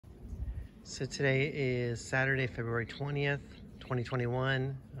So today is Saturday, February 20th,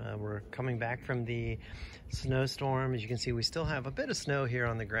 2021. We're coming back from the snowstorm. As you can see, we still have a bit of snow here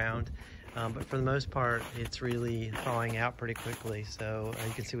on the ground, but for the most part, it's really thawing out pretty quickly. So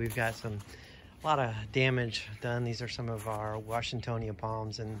you can see we've got a lot of damage done. These are some of our Washingtonia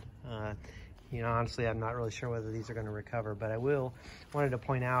palms, and honestly, I'm not really sure whether these are going to recover, but I wanted to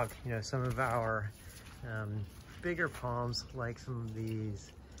point out, some of our bigger palms, like some of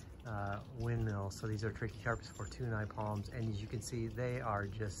these windmills. So these are Trachycarpus fortunei palms, and as you can see, they are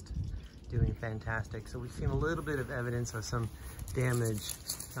just doing fantastic. So we've seen a little bit of evidence of some damage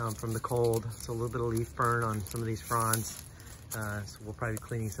from the cold. So a little bit of leaf burn on some of these fronds. So we'll probably be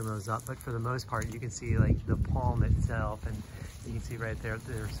cleaning some of those up, but for the most part, you can see like the palm itself, and you can see right there,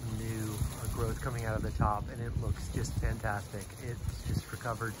 there's some new growth coming out of the top, and it looks just fantastic. It's just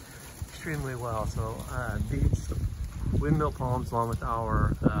recovered extremely well. So these windmill palms, along with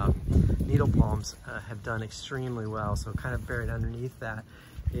our needle palms, have done extremely well. So kind of buried underneath that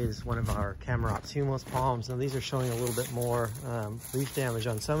is one of our Chamaerops humilis palms. Now these are showing a little bit more leaf damage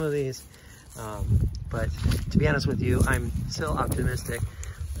on some of these, but to be honest with you, I'm still optimistic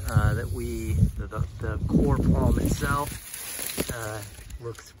that the core palm itself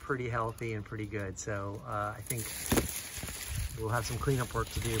looks pretty healthy and pretty good. So I think we'll have some cleanup work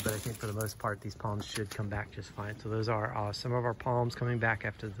to do, but I think for the most part, these palms should come back just fine. So those are some of our palms coming back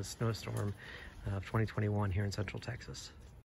after the snowstorm of 2021 here in Central Texas.